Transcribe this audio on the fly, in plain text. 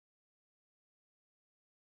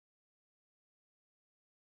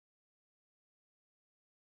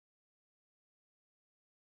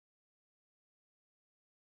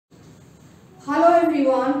Hello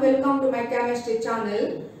everyone, welcome to my chemistry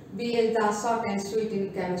channel B.L.DASH short and sweet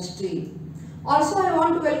in chemistry. Also I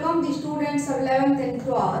want to welcome the students of 11th and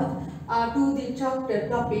 12th to the chapter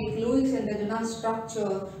topic Lewis and resonance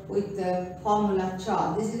structure with the formula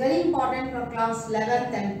chart. This is very important for class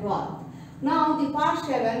 11th and 12th. Now the part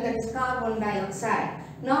 7, that is carbon dioxide.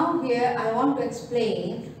 Now here I want to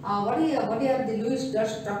explain what are the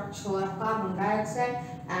Lewis-Dust structure of carbon dioxide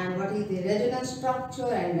and what is the resonance structure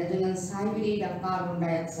and resonance hybrid of carbon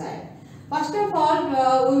dioxide. First of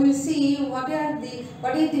all, we will see what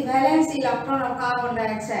is the valence electron of carbon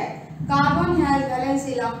dioxide. Carbon has valence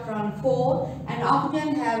electron 4 and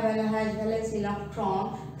oxygen has valence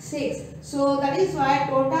electron 6. So that is why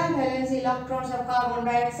total valence electrons of carbon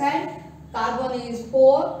dioxide, carbon is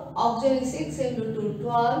 4, oxygen is 6 into 2,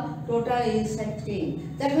 12, total is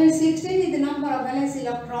 16. That means 16 is the number of valence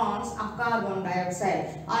electrons of carbon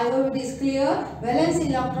dioxide. I hope it is clear. Valence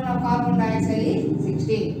electron of carbon dioxide is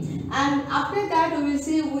 16. And after that we will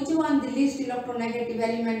see which one the least electronegative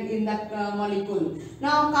element in that molecule.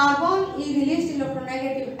 Now carbon is the least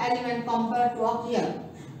electronegative element compared to oxygen.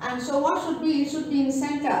 And so what should be? It should be in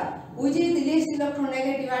center. Which is the least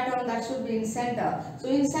electronegative atom, that should be in center. So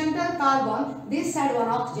in center carbon, this side one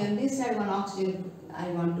oxygen, this side one oxygen I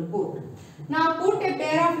want to put. Now put a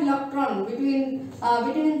pair of electron between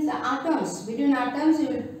the atoms. Between atoms you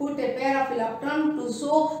will put a pair of electron to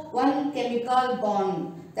show one chemical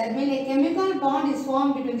bond. That means a chemical bond is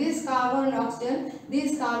formed between this carbon and oxygen,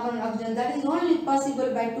 this carbon and oxygen. That is only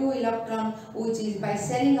possible by two electrons, which is by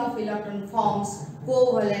sharing of electron forms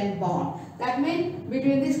covalent bond. That means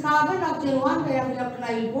between this carbon and oxygen one pair of electron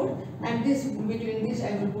I will put, and this between this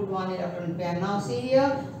I will put one electron pair. Now see here,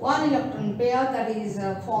 one electron pair, that is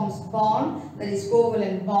forms bond, that is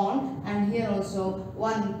covalent bond, and here also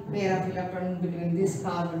one pair of electron between this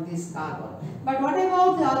carbon, this carbon. But what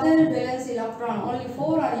about the other valence electron? Only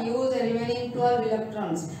 4 are used and remaining 12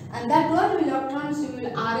 electrons. And that 12 electrons you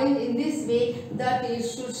will arrange in this way that it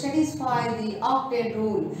should satisfy the octet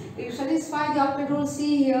rule. It should satisfy the octet rule.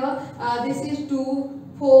 See here, this is 2,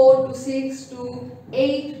 4 to 6 to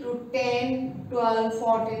 8 to 10, 12,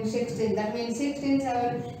 14, 16. That means 16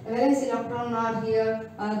 valence electrons are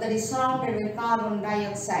here that is surrounded with carbon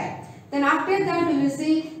dioxide. Then after that we will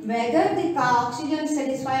see whether the oxygen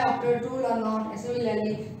satisfy octet rule or not.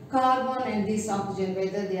 Similarly, carbon and this oxygen,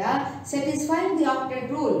 whether they are satisfying the octet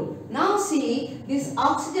rule. Now see this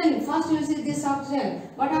oxygen. First you will see this oxygen.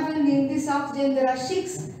 What happened in this oxygen? There are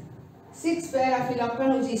six pair of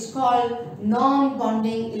electron, which is called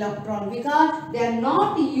non-bonding electron, because they are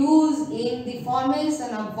not used in the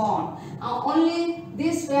formation of bond. Only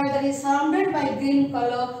this pair that is surrounded by green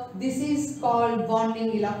color, this is called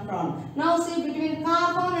bonding electron. Now see, between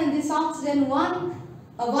carbon and this oxygen, one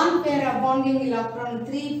pair of bonding electron,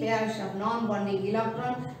 3 pairs of non-bonding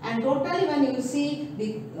electron, and totally when you see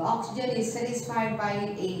the oxygen is satisfied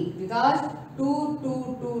by 8, because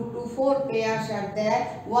 4 pairs are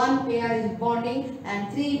there, 1 pair is bonding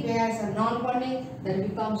and 3 pairs are non-bonding, that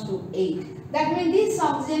becomes to 8. That means this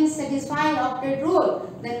oxygen satisfies octet rule.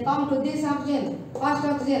 Then come to this oxygen, first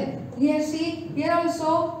oxygen. Here see, here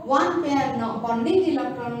also 1 pair bonding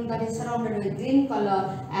electron that is surrounded with green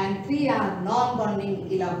color and 3 are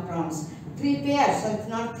non-bonding electrons. 3 pairs, so it's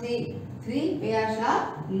not 3 pairs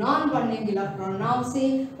are non-bonding electron. Now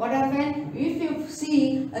see what happened. If you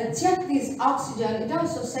see, check this oxygen, it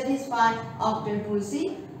also satisfies octet rule.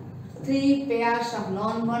 See, 3 pairs of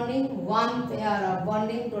non-bonding, 1 pair of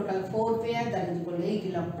bonding, total 4 pairs, that is equal to 8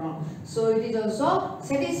 electron. So it is also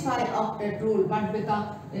satisfy octet rule. But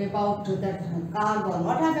become about that carbon.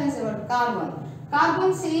 What happens about carbon?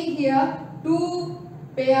 Carbon, see here, 2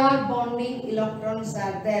 pair bonding electrons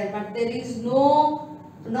are there, but there is no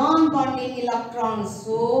non-bonding electrons.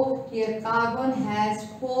 So here carbon has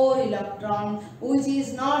 4 electrons, which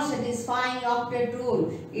is not satisfying octet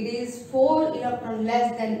rule. It is 4 electron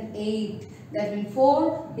less than 8. That means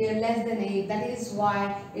 4 here less than 8. That is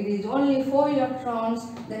why it is only 4 electrons,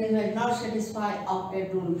 that is why it not satisfy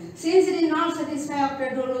octet rule. Since it is not satisfy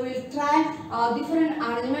octet rule, we will try different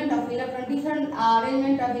arrangement of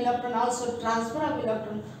electron, also transfer of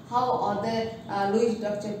electron. How other Lewis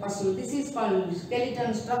structure pursue. This is called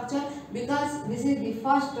skeleton structure, because this is the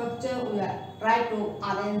first structure we are try to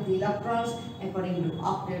arrange the electrons according to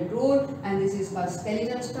octet rule, and this is called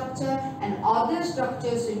skeleton structure. And other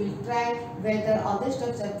structures we will try whether other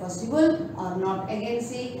structure are possible or not. Again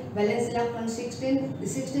see, valence electron 16. The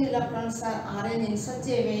 16 electrons are arranged in such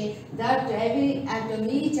a way that every atom,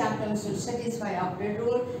 each atom should satisfy octet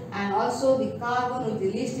rule, and also the carbon with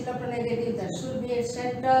the least electronegative, that should be at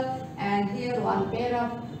center, and here one pair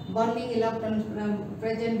of bonding electron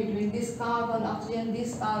present between this carbon,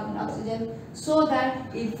 oxygen, so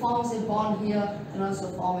that it forms a bond here and also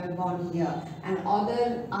form a bond here. And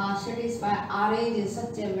other are arranged in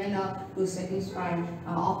such a manner to satisfy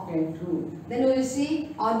octet rule. Then we will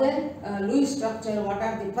see other Lewis structure. What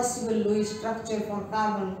are the possible Lewis structure for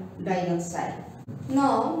carbon dioxide?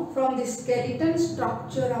 Now, from the skeleton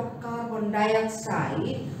structure of carbon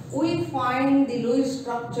dioxide, we find the Lewis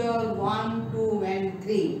structure 1, 2 and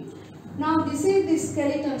 3. Now, this is the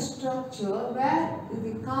skeleton structure where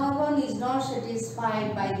the carbon is not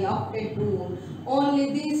satisfied by the octet rule.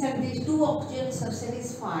 Only these and these two oxygens are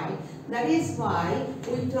satisfied. That is why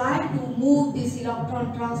we try to move this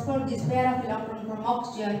electron, transfer this pair of electron from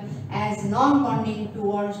oxygen as non-bonding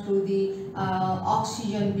towards to the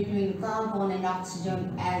oxygen between carbon and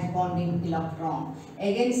oxygen as bonding electron.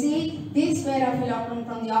 Again, see this pair of electron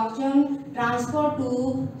from the oxygen transfer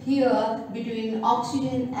to here between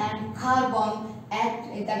oxygen and carbon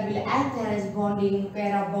that will act as bonding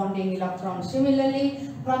pair of bonding electron. Similarly,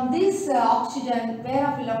 from this oxygen pair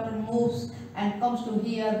of electron moves and comes to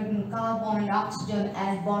here between carbon and oxygen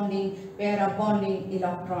as bonding pair of bonding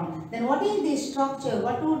electron. Then what is the structure?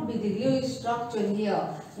 What would be the Lewis structure here?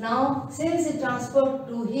 Now, since it transferred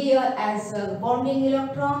to here as a bonding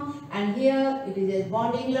electron and here it is a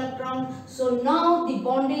bonding electron, so now the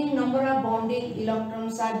bonding number of bonding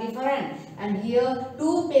electrons are different, and here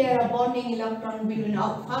two pair of bonding electron between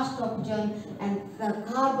first oxygen and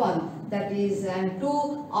carbon, that is, and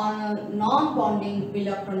two on non-bonding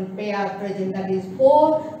electron pair present, that is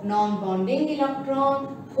 4 non-bonding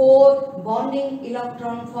electron, 4 bonding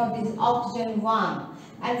electron for this oxygen 1.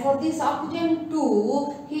 And for this oxygen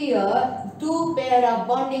 2, here 2 pair of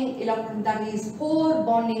bonding electrons, that is 4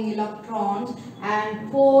 bonding electrons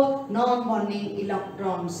and 4 non-bonding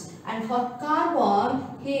electrons. And for carbon,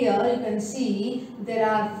 here you can see there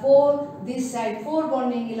are 4, this side 4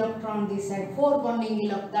 bonding electron, this side 4 bonding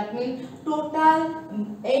electron. That means total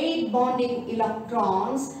 8 bonding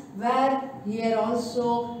electrons, where here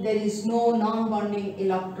also there is no non-bonding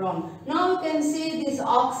electron. Now you can see this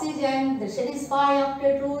oxygen, the satisfy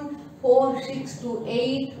octet rule, 4, 6 to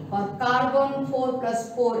 8, for carbon 4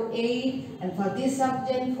 plus 4, 8, and for this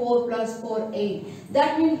oxygen 4 plus 4, 8.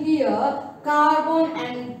 That means here carbon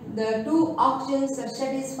and the two oxygens are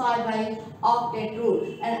satisfied by octet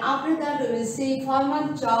rule. And after that we will see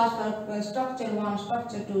formal charge for structure 1,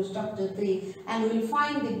 structure 2, structure 3, and we will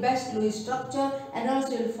find the best Lewis structure and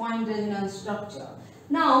also we will find resonance structure.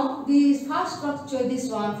 Now, the first structure, this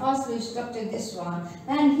one, first Lewis structure, this one,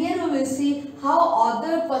 and here we will see how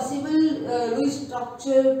other possible Lewis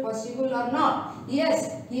structure possible or not.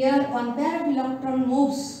 Yes, here one pair of electron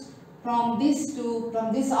moves from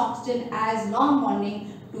this oxygen as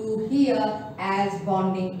non-bonding to here as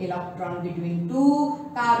bonding electron between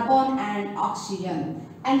two carbon and oxygen.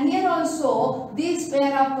 And here also this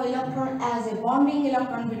pair of electron as a bonding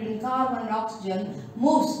electron between carbon and oxygen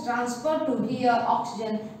moves, transferred to here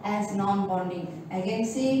oxygen as non-bonding. Again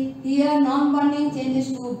see here non-bonding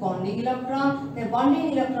changes to bonding electron, the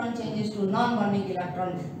bonding electron changes to non-bonding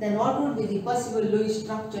electron. Then what would be the possible Lewis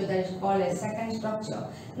structure that is called a second structure?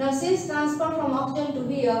 Now since transfer from oxygen to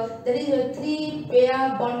here, there is a 3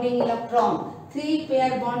 pair bonding electron. 3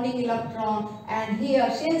 pair bonding electron, and here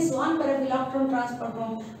since 1 pair of electron transfer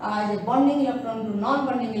from as a bonding electron to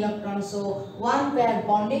non-bonding electron, so 1 pair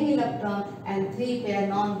bonding electron and 3 pair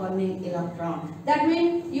non-bonding electron. That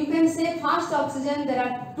means you can say first oxygen there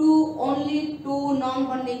are only 2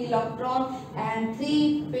 non-bonding electron and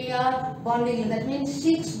 3 pair bonding, that means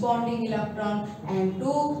 6 bonding electron and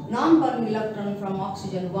 2 non-bonding electron from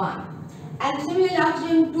oxygen 1. And similarly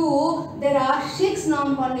oxygen 2, there are 6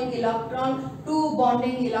 non-bonding electrons, 2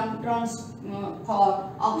 bonding electrons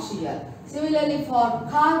for oxygen. Similarly for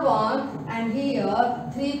carbon, and here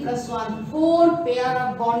 3 plus 1, 4 pair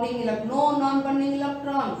of bonding electron, no non-bonding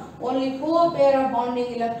electron, only 4 pair of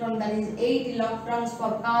bonding electron, that is 8 electrons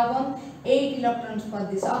for carbon, 8 electrons for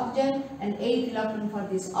this oxygen and 8 electrons for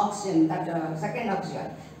this oxygen, that second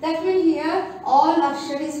oxygen. That means here all are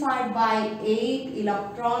satisfied by 8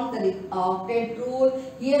 electrons, that is octet rule.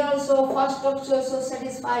 Here also first structure also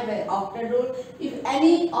satisfied by octet rule. If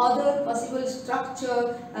any other possible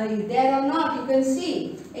structure is there or not, you can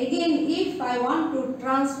see. Again, if I want to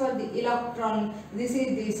transfer the electron, this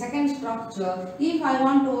is the second structure. If I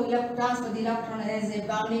want to transfer the electron as a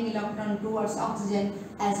bonding electron towards oxygen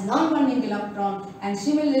as non-bonding electron, and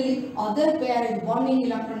similarly other pair is bonding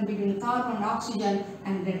electron between carbon and oxygen,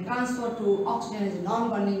 and then transfer to oxygen as a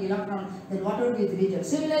non-bonding electron, then what would be the result?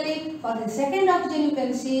 Similarly, for the second oxygen, you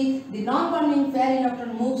can see the non-bonding pair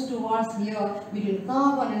electron moves towards here between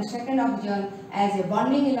carbon and second oxygen as a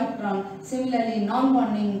bonding electron. Similarly,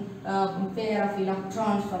 non-bonding pair of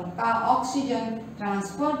electrons from oxygen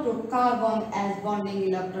transfer to carbon as bonding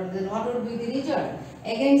electron, then what would be the result?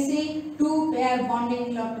 Again see, two pair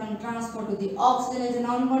bonding electron transfer to the oxygen as a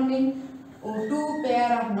non-bonding, or two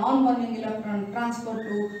pair of non-bonding electron transfer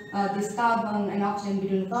to this carbon and oxygen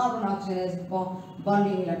between carbon and oxygen as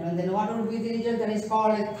bonding electron, then what would be the result? That is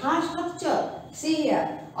called a third structure. See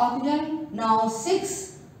here, oxygen now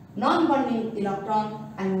 6 non-bonding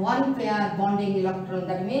electron and 1 pair bonding electron,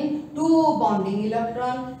 that means 2 bonding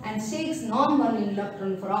electron and 6 non-bonding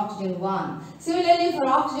electron for oxygen 1. Similarly, for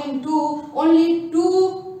oxygen 2, only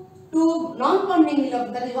 2 non-bonding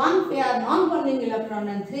electron, that is 1 pair non-bonding electron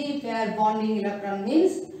and 3 pair bonding electron,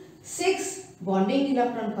 means 6 bonding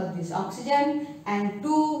electron for this oxygen and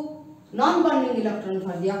 2 non-bonding electron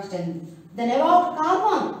for the oxygen. Then about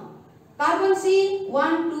carbon. Carbon C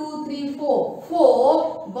 1, 2, 3, 4.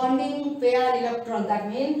 4 bonding pair electron, that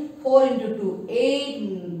means 4 into 2,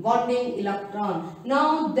 8 bonding electron.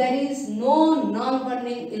 Now there is no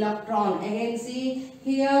non-bonding electron. Again see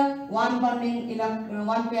here, 1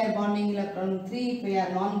 pair bonding electron, 3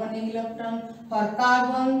 pair non-bonding electron. For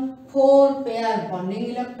carbon, 4 pair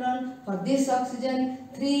bonding electron. For this oxygen,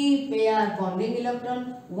 3 pair bonding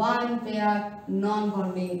electron, 1 pair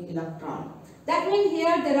non-bonding electron. That means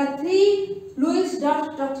here there are 3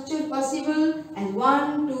 Lewis-Dot structure possible as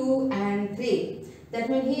 1, 2 and 3. That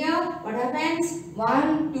means here what happens?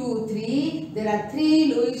 1, 2, 3. There are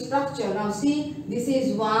 3 Lewis structure. Now see, this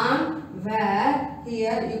is one where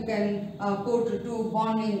here you can put 2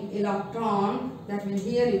 bonding electron. That means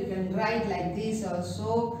here you can write like this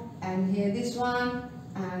also, and here this one,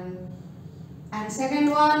 and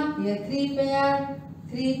second one here 3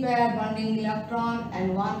 pair bonding electron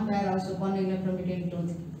and 1 pair also bonding electron between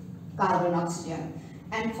 2 carbon oxygen.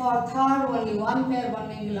 And for third, only 1 pair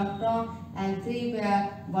bonding electron and 3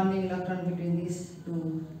 pair bonding electron between these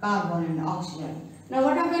 2 carbon and oxygen. Now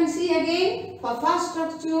what happens? See again, for first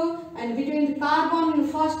structure and between carbon and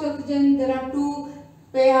first oxygen there are 2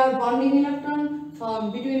 pair bonding electron.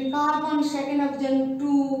 From between carbon second oxygen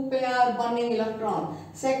 2 pair bonding electron.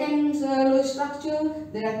 Second Lewis structure,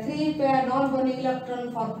 there are 3 pair non-bonding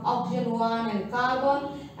electron for oxygen 1 and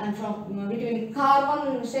carbon, and from between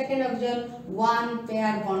carbon and second oxygen 1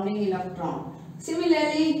 pair bonding electron.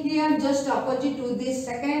 Similarly, here just opposite to this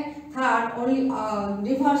second, third, only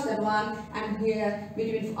reverse that one, and here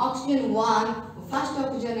between oxygen 1, first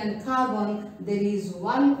oxygen and carbon, there is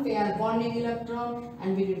 1 pair bonding electron,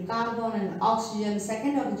 and between carbon and oxygen,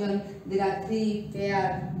 second oxygen, there are 3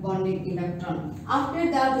 pair bonding electron. After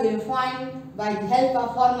that, we will find by the help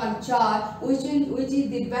of formal charge which is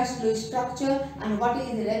the best Lewis structure and what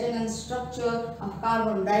is the resonance structure of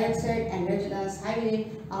carbon dioxide and resonance hybrid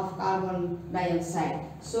of carbon dioxide.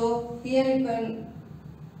 So here you can.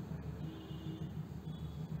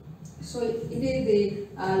 So it is the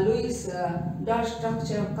Lewis-Dot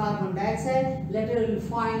structure of carbon dioxide. Later we will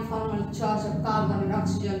find formal charge of carbon and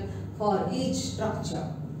oxygen for each structure.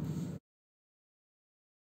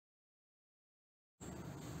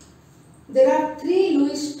 There are 3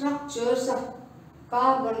 Lewis structures of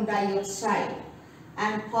carbon dioxide,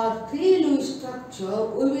 and for 3 Lewis structure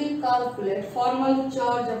we will calculate formal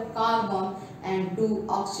charge of carbon and 2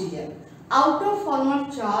 oxygen. Out of formal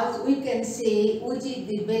charge we can say which is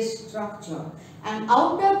the best structure, and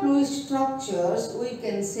out of Lewis structures we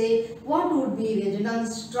can say what would be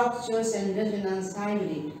resonance structures and resonance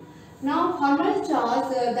hybrid. Now formal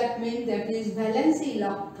charge, that means that is valence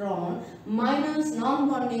electron minus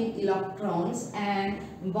non-bonding electrons and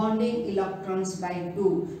bonding electrons by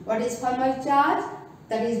 2. What is formal charge?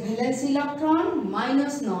 That is valence electron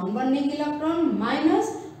minus non-bonding electron minus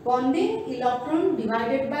bonding electron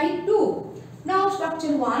divided by 2. Now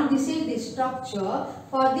structure 1, this is the structure.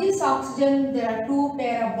 For this oxygen there are 2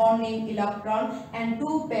 pair of bonding electron and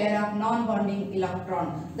 2 pair of non-bonding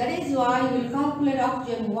electron. That is why we will calculate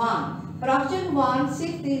oxygen 1. For oxygen 1,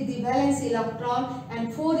 6 is the valence electron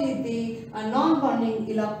and 4 is the non-bonding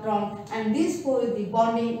electron, and this 4 is the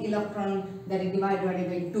bonding electron, that is divided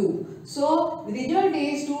by 2. So the result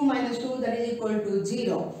is 2 minus 2, that is equal to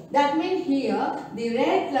 0. That means here the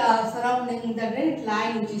red surrounding the red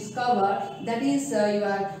line which is covered, that is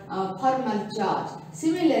your formal charge.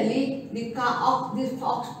 Similarly, the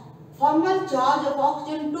formal charge of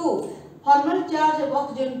oxygen 2. Formal charge of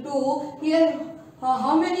oxygen 2, here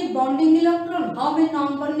how many bonding electron, how many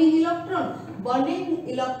non-bonding electron? bonding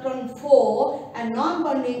electron 4 and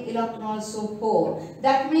non-bonding electron also 4.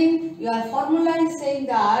 That means your formula is saying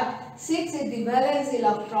that 6 is the valence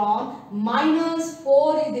electron, minus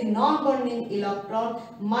 4 is the non-bonding electron,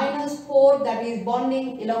 minus 4 that is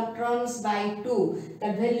bonding electrons by 2.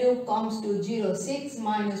 That value comes to 0. 6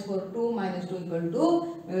 minus 4, 2 minus 2 equal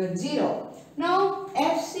to 0. Now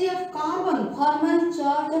Fc of carbon, formal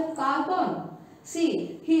charge of carbon.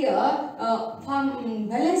 See here from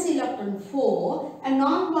valence electron 4 and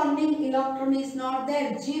non-bonding electron is not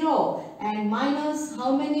there, 0, and minus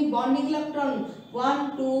how many bonding electron?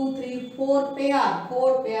 1, 2, 3, 4 pair.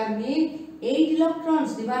 4 pair mean 8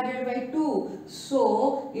 electrons divided by 2.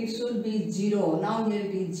 So it should be 0. Now here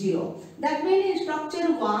it is 0. That means in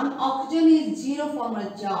structure 1, oxygen is 0 formal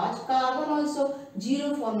charge, carbon also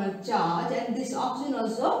 0 formal charge, and this oxygen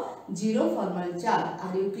also 0 formal charge.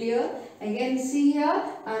 Are you clear? Again see here,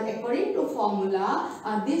 according to formula,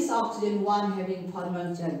 this oxygen 1 having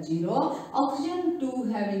formal charge 0, oxygen 2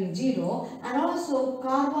 having 0, and also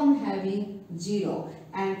carbon having 0.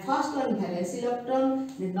 And first one valence electron,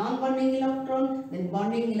 then non-bonding electron, then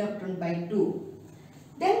bonding electron by 2.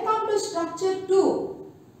 Then come to structure 2.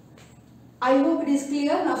 I hope it is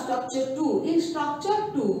clear. Now structure 2. In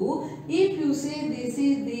structure 2, if you say this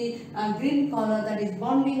is the green color, that is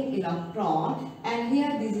bonding electron, and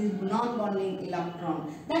here this is non-bonding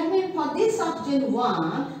electron. That means for this oxygen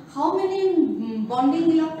 1, how many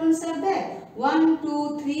bonding electrons are there? 1,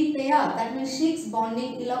 2, 3 pair. That means 6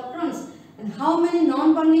 bonding electrons. And how many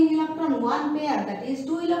non-bonding electron? 1 pair, that is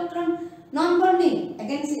 2 electron non-bonding.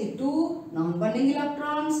 Again see 2 non-bonding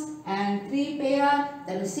electrons and 3 pair,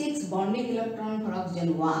 that is 6 bonding electron for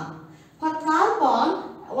oxygen 1. For carbon,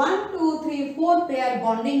 1, 2, 3, 4 pair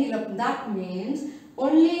bonding electron. That means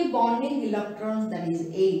only bonding electrons, that is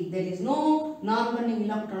 8. There is no non-bonding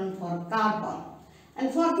electron for carbon.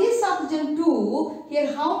 And for this oxygen 2,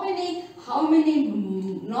 here how many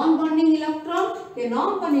non-bonding electron? Here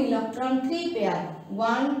non-bonding electron 3 pair.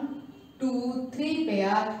 1, 2, 3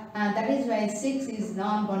 pair, and that is why 6 is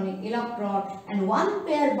non-bonding electron, and 1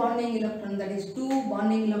 pair bonding electron, that is 2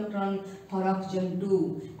 bonding electron for oxygen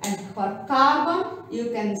 2. And for carbon,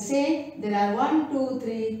 you can say there are 1, 2,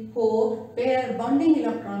 3, 4 pair bonding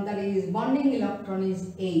electron, that is bonding electron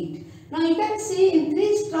is 8. Now you can see in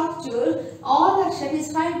 3 structures, all are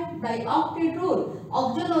satisfied by octet rule.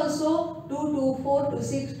 Oxygen also 2 to 4 to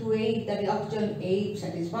 6 to 8, that is oxygen 8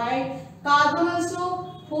 satisfied. Carbon also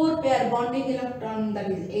 4 pair bonding electron,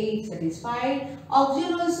 that is 8 satisfied.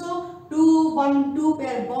 Oxygen also 2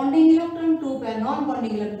 pair bonding electron, 2 pair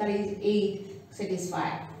non-bonding electron, that is 8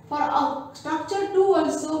 satisfied. For structure 2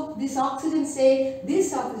 also, this oxygen say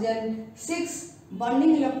this oxygen 6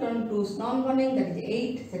 bonding electron, 2 non-bonding, that is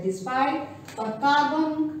 8 satisfied. For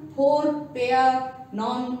carbon 4 pair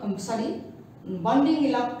bonding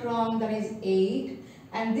electron, that is 8.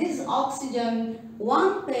 And this oxygen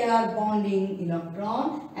 1 pair bonding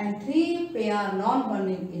electron and 3 pair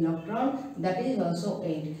non-bonding electron, that is also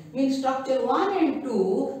 8. Means structure 1 and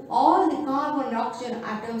 2, all the carbon and oxygen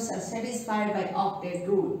atoms are satisfied by octet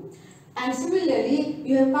rule. And similarly,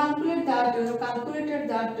 you have calculated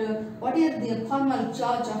that what is the formal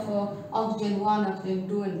charge of oxygen 1, oxygen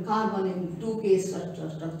 2 and carbon in 2 case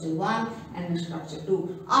structure 1 and structure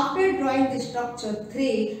 2. After drawing the structure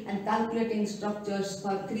 3 and calculating structures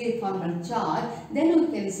for 3 formal charge, then we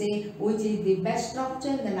can say which is the best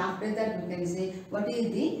structure. Then after that we can say what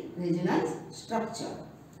is the resonance structure.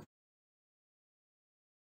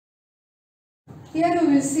 Here we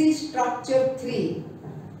will see structure 3.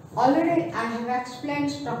 Already I have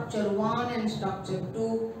explained structure 1 and structure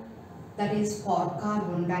 2, that is for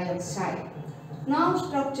carbon dioxide. Now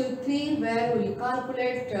structure 3, where we will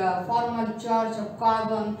calculate formal charge of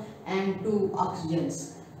carbon and 2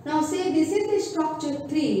 oxygens. Now see, this is the structure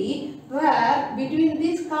 3, where between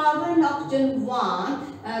this carbon and oxygen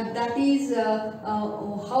 1, that is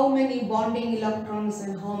how many bonding electrons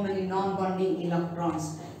and how many non-bonding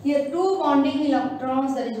electrons. Here 2 bonding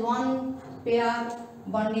electrons, that is 1 pair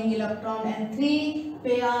bonding electron and 3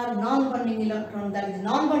 pair non-bonding electron, that is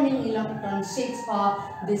non-bonding electron 6 for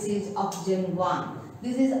this is oxygen 1.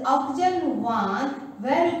 This is oxygen 1,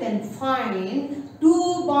 where you can find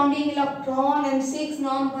 2 bonding electron and 6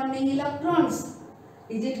 non-bonding electrons.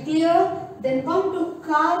 Is it clear? Then come to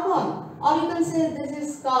carbon, or you can say this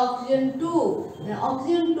is oxygen 2. Then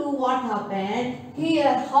oxygen 2, what happened?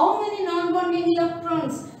 Here how many non-bonding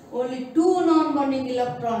electrons? Only 2 non-bonding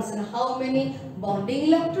electrons. And how many bonding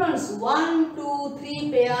electrons? 1, 2,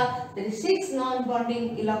 3 pair, there is 6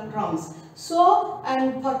 non-bonding electrons. So,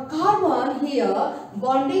 and for carbon here,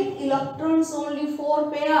 bonding electrons only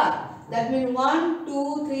 4 pair. That means 1,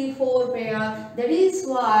 2, 3, 4 pair. That is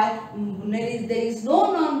why there is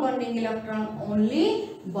no non-bonding electron, only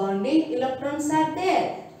bonding electrons are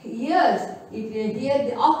there. Here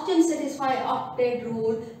the oxygen satisfy octet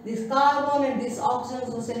rule. This carbon and this oxygen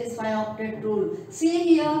also satisfy octet rule. See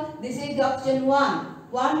here, this is the oxygen 1.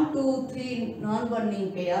 1, 2, 3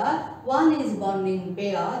 non-bonding pair. 1 is bonding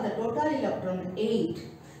pair. The total electron 8.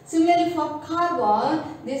 Similarly for carbon,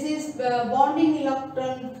 this is bonding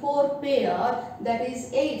electron 4 pair, that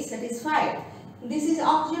is 8 satisfied. This is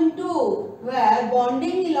oxygen 2, where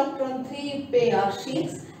bonding electron 3 pair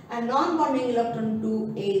 6 and non-bonding electron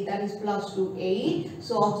 2 8, that is plus 2 8.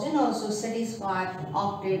 So oxygen also satisfy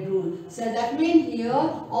octet rule. So that means here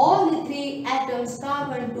all the 3 atoms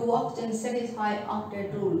carbon 2 oxygen satisfy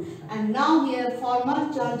octet rule. And now here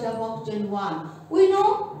formal charge of oxygen 1. We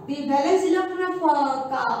know the valence electron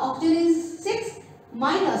of oxygen is 6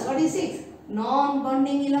 minus what is 6?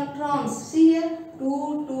 Non-bonding electrons. See here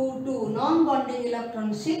 2 2 2 non-bonding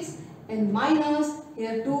electron 6 and minus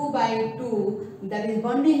here 2 by 2, that is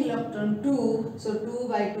bonding electron 2, so 2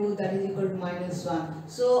 by 2, that is equal to minus 1.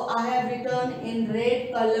 So I have written in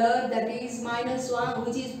red color, that is minus 1,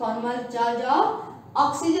 which is formal charge of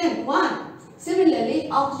oxygen 1. Similarly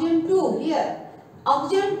oxygen 2 here.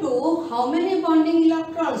 Oxygen 2, how many bonding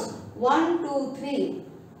electrons? 1, 2, 3.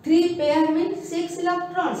 3 pair means 6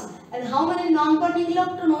 electrons. And how many non-bonding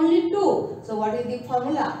electron? Only 2. So what is the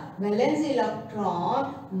formula? Valence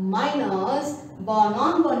electron minus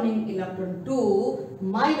non-bonding electron 2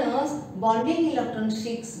 minus bonding electron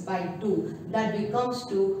 6 by 2. That becomes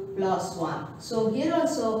to plus 1. So here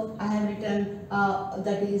also I have written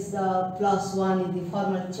that is the plus 1 is the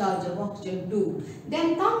formal charge of oxygen 2.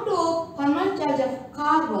 Then come to formal charge of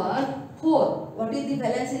carbon 4. What is the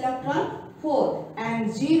valence electron? 4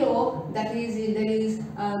 and 0, that is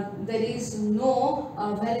there is no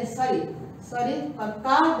valence, for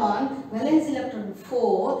carbon valence electron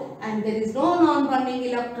 4 and there is no non-bonding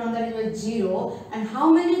electron, that is 0. And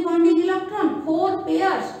how many bonding electron? 4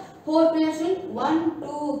 pairs. 4 pairs means 1,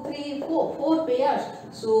 2, 3, 4. 4 pairs.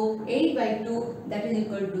 So 8 by 2, that is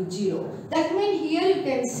equal to 0. That means here you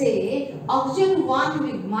can say oxygen 1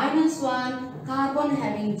 with minus 1, carbon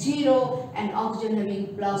having 0 and oxygen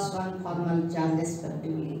having plus 1 formal charge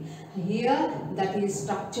respectively. Here that is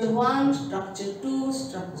structure 1, structure 2,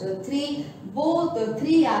 structure 3. Both the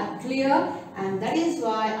 3 are clear and that is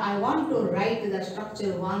why I want to write the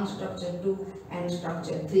structure 1, structure 2 and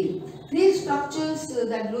structure 3. 3 structures,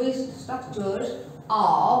 that Lewis structures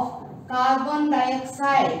of carbon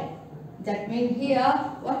dioxide. That means here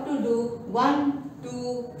what to do? 1,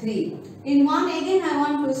 2, 3. In one again I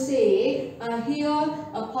want to say here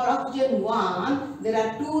for oxygen 1 there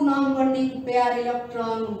are 2 non-bonding pair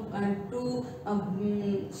electron and 2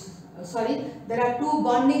 there are 2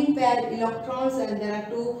 bonding pair electrons and there are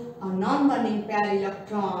 2 non-bonding pair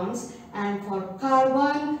electrons, and for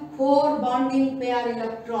carbon 4 bonding pair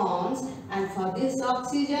electrons, and for this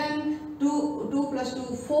oxygen 2 plus 2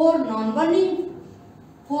 4 non-bonding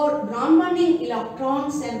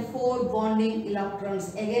electrons and 4 bonding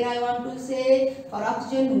electrons. Again I want to say for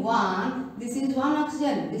oxygen 1, this is 1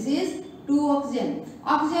 oxygen, this is 2 oxygen.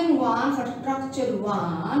 Oxygen 1 for structure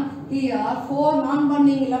 1, here 4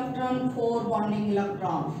 non-bonding electron, 4 bonding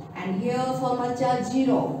electron, and here formal charge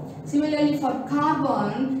 0. Similarly for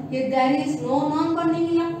carbon, here there is no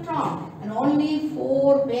non-bonding electron and only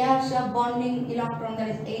 4 pairs of bonding electron, that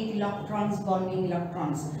is 8 electrons bonding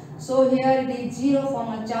electrons. So here it is 0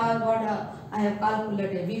 formal charge, what I have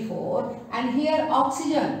calculated before. And here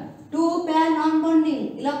oxygen 2 pair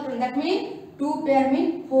non-bonding electron, that means 2 pair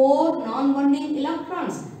means 4 non-bonding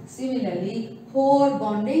electrons. Similarly 4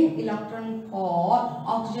 bonding electron for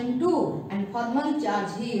oxygen 2 and formal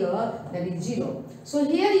charge here, that is 0. So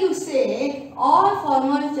here you say all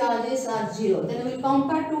formal charges are 0. Then we will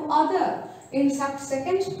compare to other. In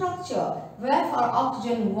second structure where for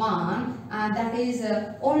oxygen 1 that is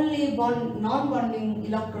only non-bonding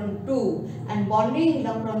electron 2 and bonding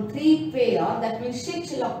electron 3 pair, that means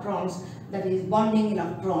 6 electrons, that is bonding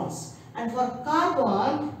electrons. And for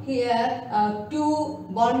carbon here 2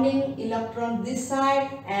 bonding electron this side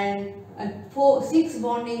and 6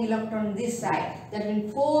 bonding electron this side, that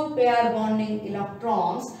means 4 pair bonding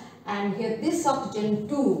electrons. And here this oxygen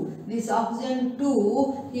 2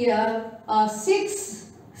 here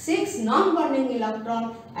 6 non-bonding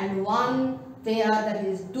electron and 1 pair, that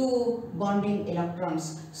is 2 bonding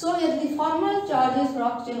electrons. So here the formal charges for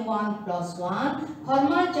oxygen 1 plus 1,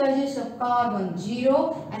 formal charges of carbon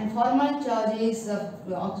 0 and formal charges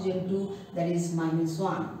of oxygen 2, that is minus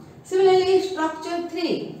 1. Similarly structure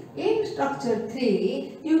 3, In structure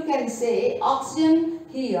 3, you can say oxygen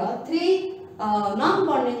here, 3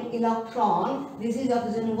 non-bonding electron, this is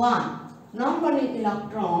oxygen 1. Non-bonding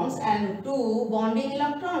electrons and 2 bonding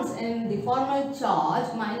electrons, and the formal charge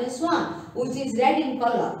 -1, which is red in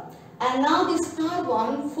color. And now this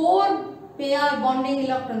carbon, 4 pair bonding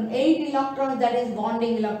electron, 8 electrons, that is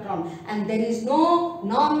bonding electron, and there is no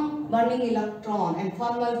non-bonding electron and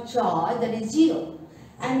formal charge, that is 0.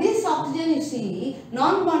 And this oxygen, you see,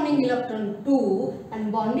 non-bonding electron 2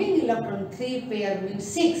 and bonding electron 3 pair means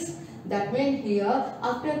 6. That means here,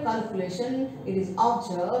 after calculation, it is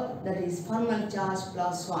observed that is formal charge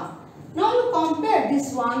 +1. Now you compare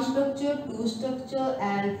this 1 structure, 2 structure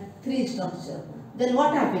and 3 structure. Then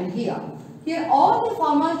what happened here? Here all the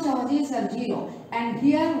formal charges are 0, and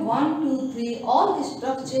here 1, 2, 3, all the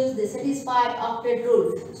structures, they satisfy octet rule.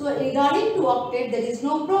 So regarding to octet, there is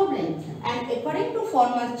no problem. And according to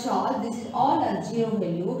formal charge, this is all a 0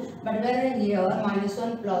 value, but whereas here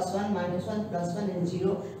 -1 +1, -1 +1 and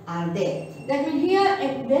 0 are there. That means here,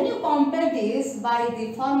 when you compare this by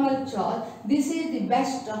the formal charge, this is the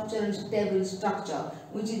best structure and stable structure,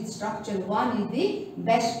 which is structure 1 is the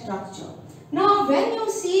best structure. Now when you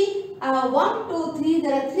see 1, 2, 3,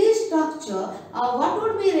 there are 3 structure. What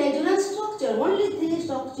would be resonance structure? Only 3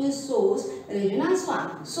 structures shows resonance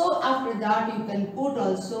 1. So after that you can put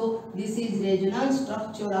also this is resonance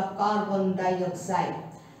structure of carbon dioxide.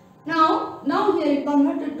 Now here it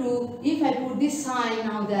converted to, if I put this sign,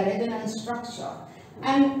 now the resonance structure.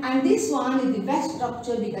 And this one is the best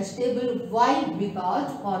structure because stable. Why? Because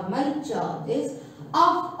formal charges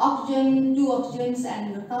of oxygen, 2 oxygens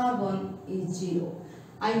and carbon is 0.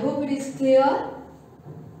 I hope it is clear.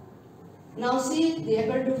 Now see, the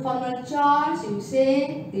equal to formal charge, you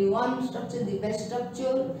say the one structure, the best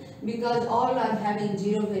structure, because all are having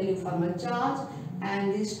 0 value formal charge,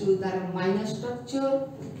 and these two are minus structure.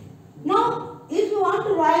 Now, if you want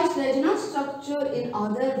to write resonance structure in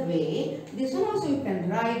other way, this one also you can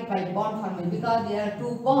write by bond formula, because there are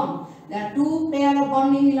 2 bonds. There are 2 pair of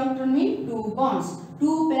bonding electron mean 2 bonds.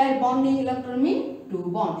 2 pair bonding electron mean 2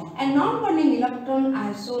 bonds. And non-bonding electron I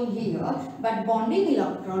have shown here, but bonding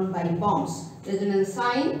electron by bonds. Resonance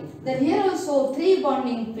sign. Then here also 3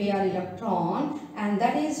 bonding pair electron, and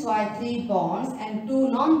that is why 3 bonds, and 2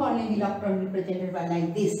 non-bonding electron represented by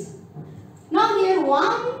like this. Now here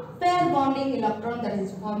 1 pair bonding electron, that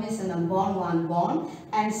is formation of bond, 1 bond,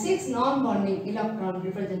 and 6 non-bonding electron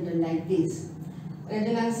represented like this.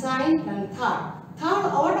 Resonance sign. And third,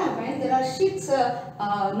 what happens? There are 6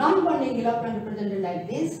 non-bonding electron represented like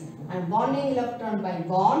this, and bonding electron by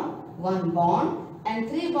bond, 1 bond, and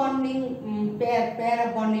 3 bonding pair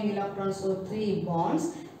of bonding electrons, so 3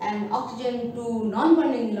 bonds, and oxygen 2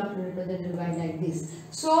 non-bonding electron represented by like this.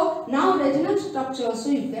 So now resonance structure also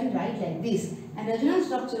you can write like this, and resonance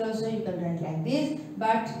structure also you can write like this,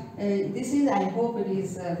 but this is, I hope it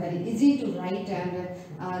is very easy to write, and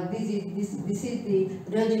this is the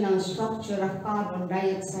resonance structure of carbon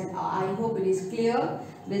dioxide. I hope it is clear.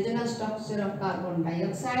 Resonance structure of carbon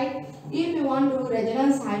dioxide. If you want to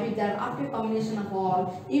resonance hybrid, that after combination of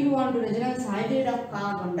all, if you want to resonance hybrid of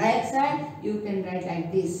carbon dioxide, you can write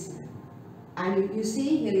like this. And if you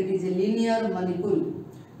see here, it is a linear molecule.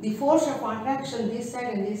 The force of attraction this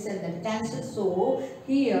side and this side, that cancel. So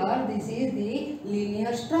here this is the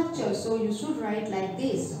linear structure. So you should write like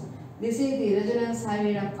this. This is the resonance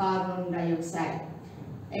hybrid of carbon dioxide.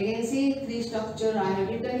 Again see 3 structure I have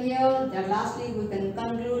written here. That lastly we can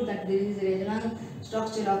conclude that this is the resonance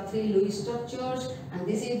structure of 3 Lewis structures, and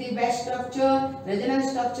this is the best structure.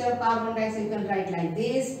 Resonance structure of carbon dioxide you can write like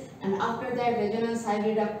this, and after that resonance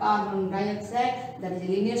hybrid of carbon dioxide, that is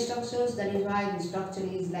linear structures. That is why the structure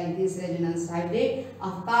is like this, resonance hybrid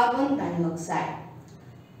of carbon dioxide.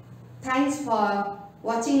 Thanks for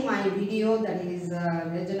watching my video, that is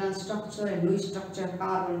resonance structure and Lewis structure of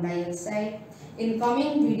carbon dioxide. In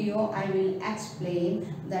coming video I will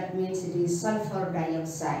explain, that means it is sulfur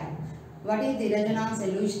dioxide. What is the resonance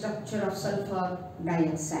and Lewis structure of sulfur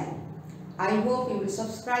dioxide? I hope you will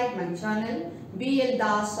subscribe my channel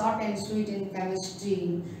B.L.DASH Short and Sweet in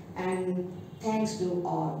Chemistry, and thanks to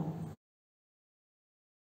all.